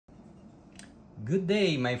Good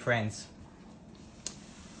day, my friends.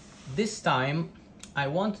 This time I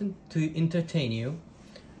wanted to entertain you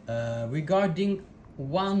regarding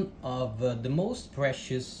one of the most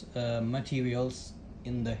precious materials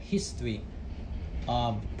in the history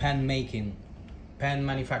of pen making, pen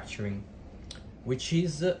manufacturing, which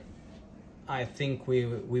is, I think we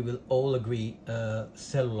will all agree,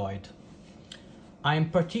 celluloid. I'm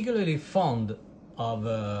particularly fond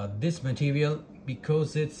of this material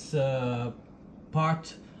because it's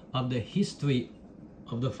part of the history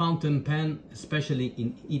of the fountain pen, especially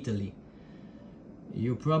in Italy.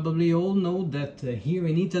 You probably all know that here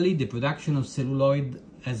in Italy the production of celluloid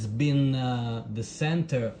has been the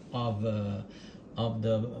center of the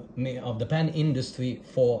pen industry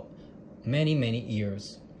for many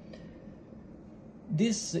years.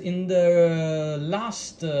 This in the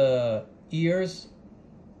last years,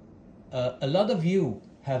 a lot of you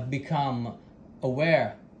have become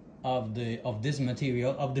aware of this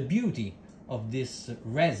material, of the beauty of this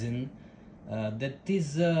resin, that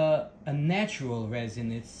is a natural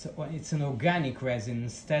resin. It's an organic resin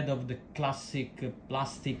instead of the classic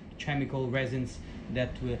plastic chemical resins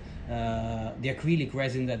that the acrylic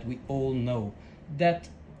resin that we all know, that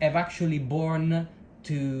have actually born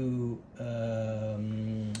to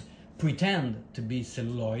pretend to be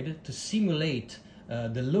celluloid, to simulate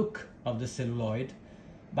the look of the celluloid,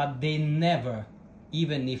 but they never,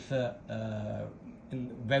 even if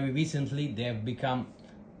very recently they have become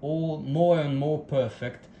all more and more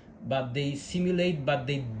perfect, but they simulate, but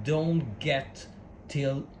they don't get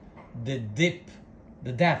till the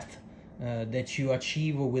depth that you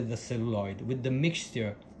achieve with the celluloid, with the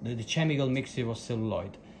mixture, the chemical mixture of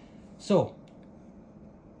celluloid. So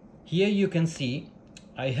here you can see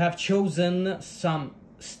I have chosen some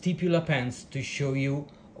stipula pens to show you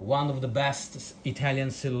one of the best Italian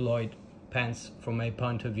celluloid pens from my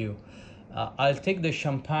point of view. I'll take the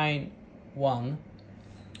champagne one,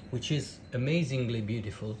 which is amazingly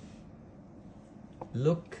beautiful.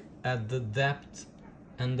 Look at the depth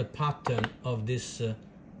and the pattern of this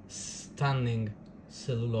stunning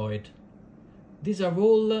celluloid. These are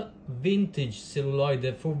all vintage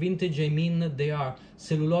celluloid. For vintage I mean they are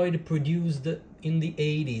celluloid produced in the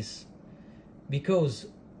 80s, because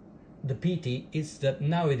the pity is that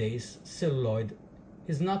nowadays celluloid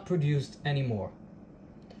is not produced anymore.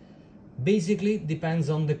 Basically depends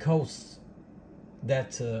on the costs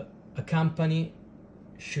that a company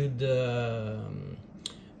should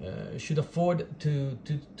afford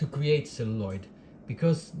to create celluloid,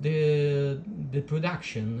 because the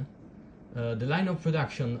production, the line of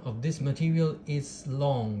production of this material is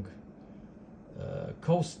long,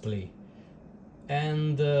 costly,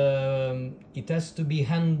 and it has to be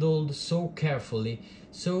handled so carefully.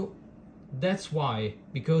 So that's why,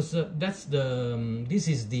 because this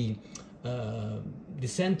is the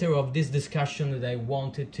center of this discussion that I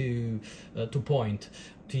wanted to point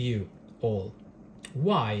to you all.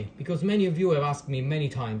 Why? Because many of you have asked me many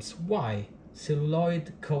times why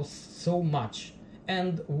celluloid costs so much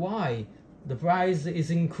and why the price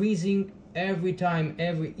is increasing every time,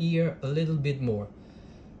 every year, a little bit more.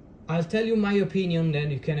 I'll tell you my opinion, then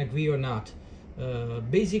you can agree or not.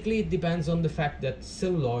 Basically it depends on the fact that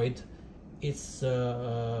celluloid, it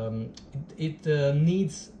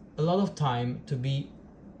needs a lot of time to be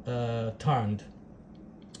turned.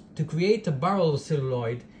 To create a barrel of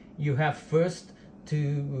celluloid, you have first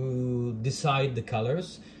to decide the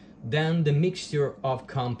colors, then the mixture of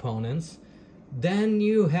components, then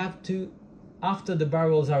you have to, after the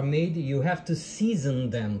barrels are made, you have to season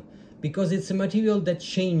them, because it's a material that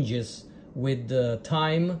changes with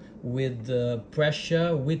time, with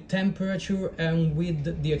pressure, with temperature, and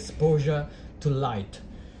with the exposure to light.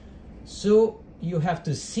 So you have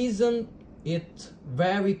to season it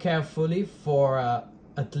very carefully for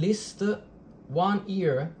at least 1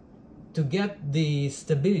 year to get the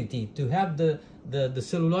stability, to have the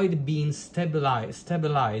celluloid being stabilized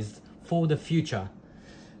for the future.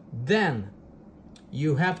 Then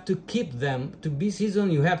you have to keep them, to be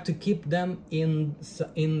seasoned, you have to keep them in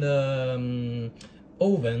the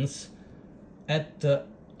ovens at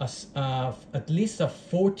least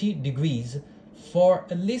 40 degrees for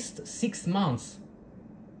at least 6 months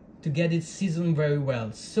to get it seasoned very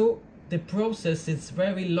well. So the process is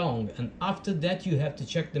very long, and after that you have to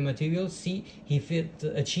check the material, see if it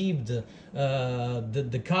achieved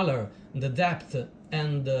the color, the depth,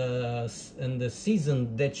 and the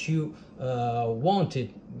season that you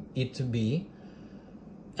wanted it to be.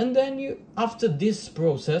 And then after this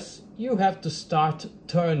process, you have to start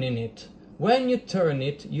turning it. When you turn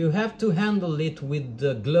it, you have to handle it with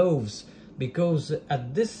the gloves because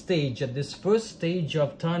at this stage, at this first stage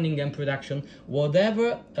of turning and production,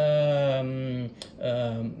 whatever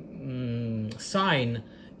sign,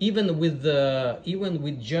 even with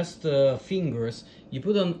just fingers you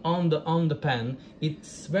put on the pen,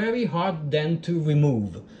 it's very hard then to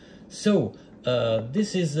remove. So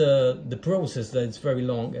this is the process that is very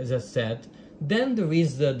long, as I said. Then there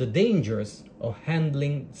is the dangers of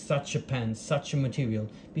handling such a pen, such a material,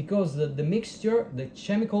 because the mixture, the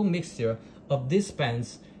chemical mixture of these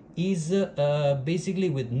pens is basically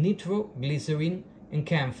with nitroglycerin and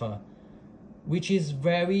camphor, which is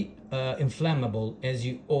very inflammable, as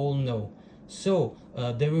you all know. So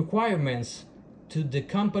the requirements to the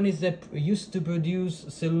companies that used to produce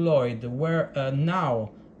celluloid were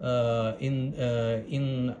now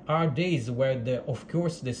in our days, where of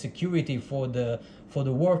course the security for the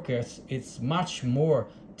workers it's much more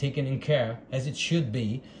taken in care, as it should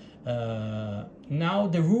be. Now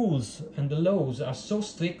the rules and the laws are so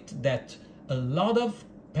strict that a lot of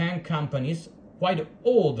pen companies, quite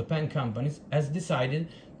all the pen companies, has decided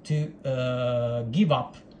to give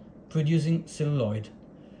up producing celluloid.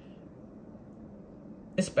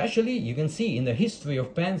 Especially, you can see in the history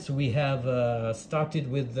of pens, we have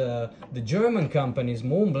started with the German companies,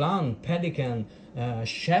 Montblanc, Pelikan,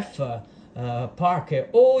 Schäfer, Parker,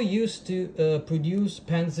 all used to produce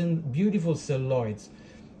pens in beautiful celluloids.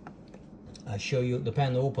 I'll show you the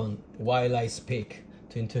pen open while I speak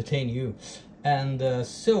to entertain you. And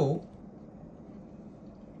so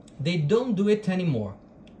they don't do it anymore,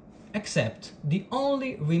 except the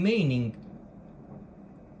only remaining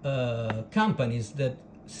companies that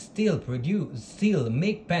still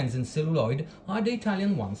make pens in celluloid are the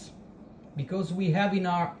Italian ones, because we have in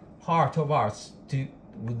our heart of hearts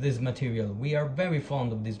with this material. We are very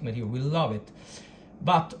fond of this material, we love it.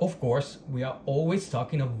 But of course we are always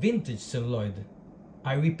talking of vintage celluloid.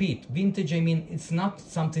 I repeat, vintage, I mean it's not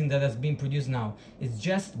something that has been produced now, it's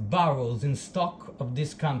just barrels in stock of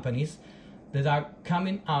these companies that are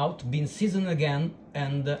coming out, being seasoned again,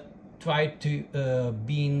 and try to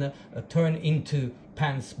turn into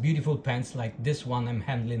pens, beautiful pens like this one I'm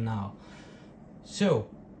handling now. So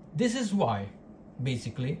this is why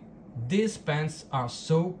basically these pens are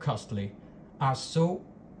so costly, are so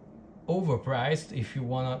overpriced, if you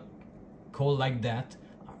wanna call like that,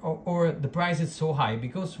 or the price is so high,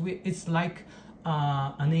 because it's like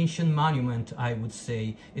an ancient monument, I would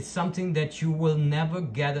say. It's something that you will never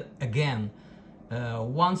get again.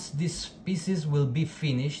 Once these pieces will be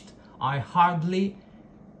finished, I hardly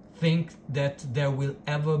think that there will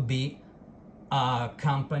ever be a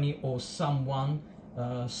company or someone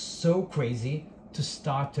so crazy to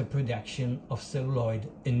start a production of celluloid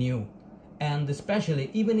anew. And especially,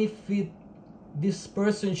 even if this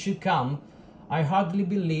person should come, I hardly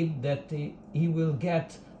believe that he will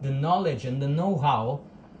get the knowledge and the know-how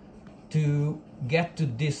to get to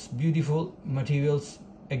these beautiful materials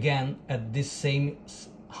again at this same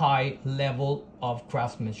high level of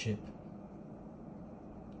craftsmanship.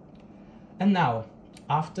 And now,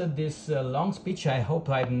 after this long speech, I hope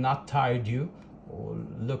I've not tired you. Oh,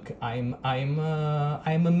 look, I'm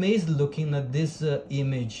amazed looking at this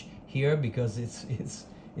image here, because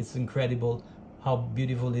it's incredible how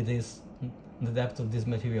beautiful it is, the depth of this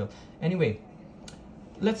material. Anyway,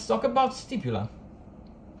 let's talk about stipula.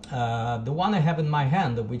 The one I have in my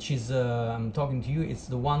hand, which is I'm talking to you, it's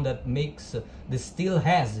the one that makes the still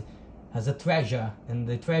has a treasure, and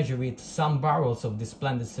they treasure it, some barrels of this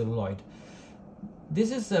splendid celluloid.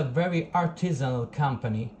 This is a very artisanal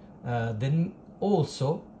company that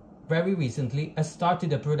also very recently has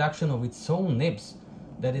started a production of its own nibs.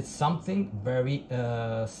 That is something very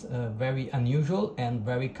very unusual and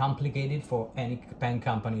very complicated for any pen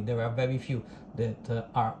company. There are very few that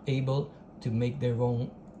are able to make their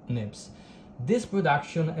own nibs. This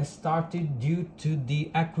production has started due to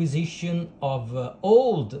the acquisition of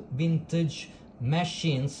old vintage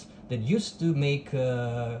machines that used to make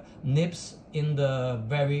nibs in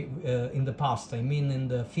the past. I mean in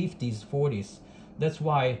the 50s, 40s. That's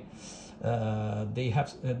why they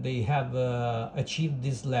have achieved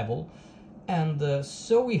this level. And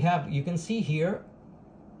so we have, you can see here,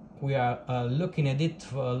 we are looking at it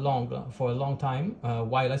for a long time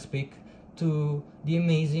while I speak, to the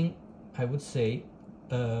amazing, I would say,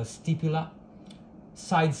 stipula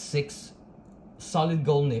size 6 solid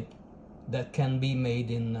gold nib that can be made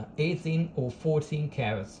in 18 or 14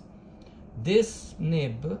 carats. This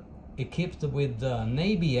nib, equipped with an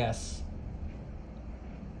ABS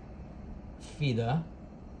feeder,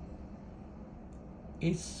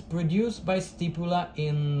 is produced by Stipula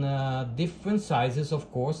in different sizes, of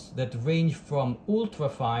course, that range from ultra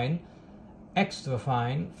fine extra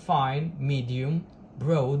fine, fine, medium,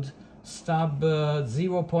 broad, stub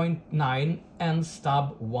 0.9 and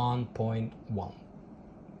stub 1.1.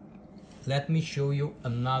 Let me show you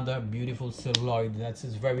another beautiful celluloid that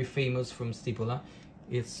is very famous from Stipola.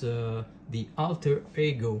 It's the Alter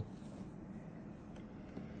Ego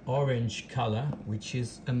orange color, which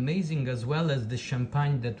is amazing, as well as the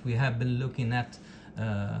champagne that we have been looking at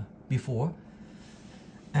before.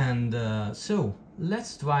 And so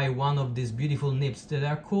let's try one of these beautiful nibs that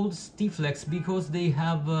are called Stiflex because they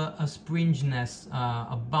have a springiness,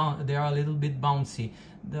 they are a little bit bouncy.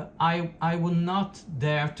 I would not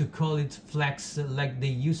dare to call it flex like they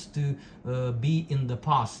used to be in the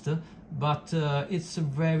past, but it's a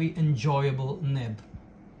very enjoyable nib.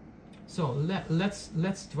 So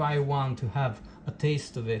let's try one to have a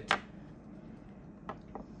taste of it.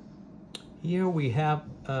 Here we have,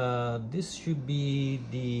 this should be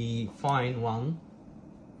the fine one.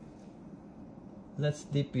 Let's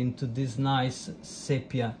dip into this nice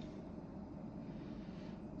sepia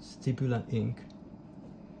Stipula ink.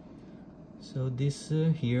 So this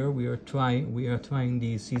here we are trying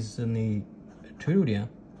this is an Etruria,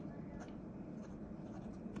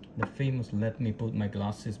 the famous, let me put my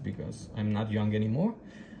glasses because I'm not young anymore,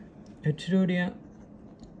 Etruria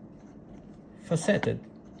faceted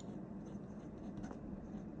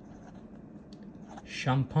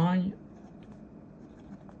champagne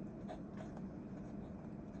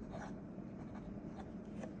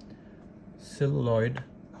celluloid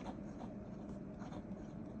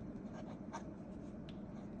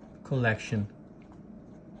collection.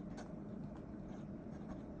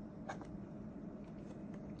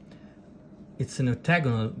 It's an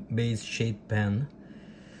octagonal base shaped pen.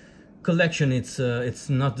 Collection, it's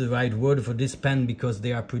not the right word for this pen because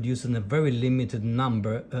they are produced in a very limited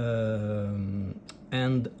number,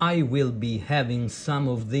 and I will be having some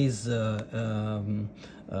of these in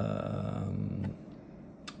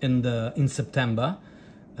September.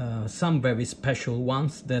 Some very special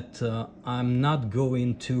ones that I'm not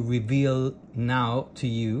going to reveal now to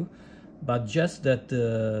you, but just that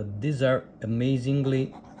these are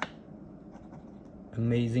amazingly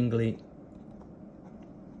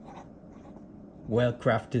well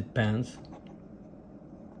crafted pens.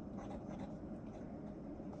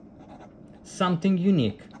 Something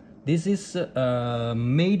unique. This is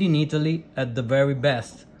made in Italy at the very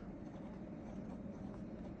best.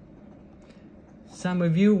 Some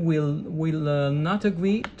of you will not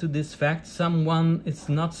agree to this fact. Someone is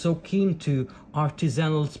not so keen to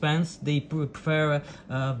artisanal pens. They prefer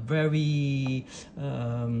very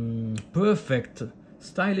perfect,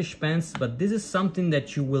 stylish pens. But this is something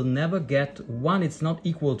that you will never get. One, it's not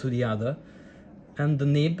equal to the other. And the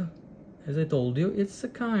nib, as I told you, it's a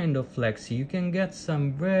kind of flexi. You can get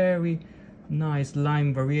some very nice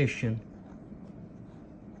line variation.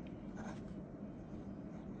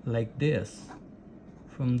 Like this.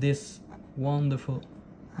 From this wonderful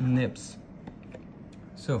nibs.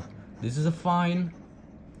 So this is a fine.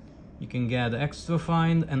 You can get extra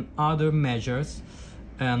fine and other measures,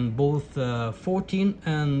 and both 14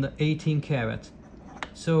 and 18 karat.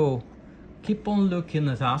 So keep on looking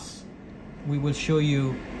at us. We will show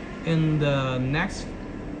you in the next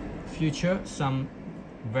future some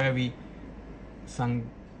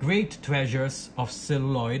great treasures of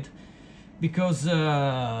celluloid, because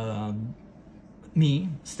me,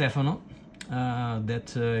 Stefano,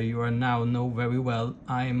 that you are now know very well,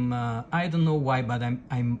 I don't know why, but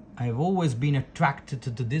I've always been attracted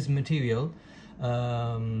to this material.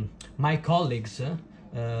 My colleagues,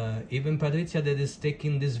 even Patrizia that is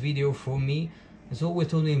taking this video for me, has always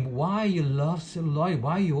told me, why you love celluloid,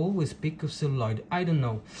 why you always pick of celluloid. I don't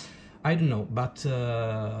know, but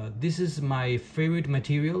this is my favorite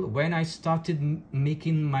material. When I started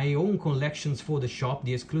making my own collections for the shop,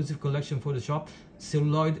 the exclusive collection for the shop,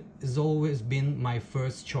 celluloid has always been my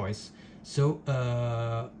first choice. So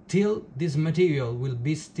till this material will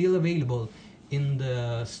be still available in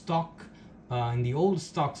the stock, in the old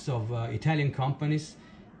stocks of Italian companies,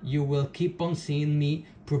 you will keep on seeing me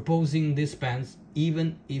proposing these pens,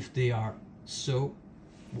 even if they are so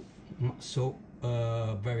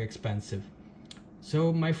very expensive.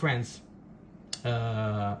 So my friends,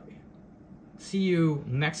 see you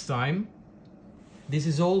next time. This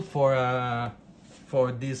is all for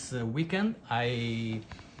this weekend. I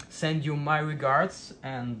send you my regards,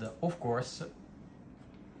 and of course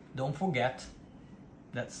don't forget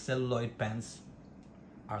that celluloid pens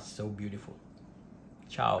are so beautiful.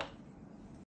 Ciao.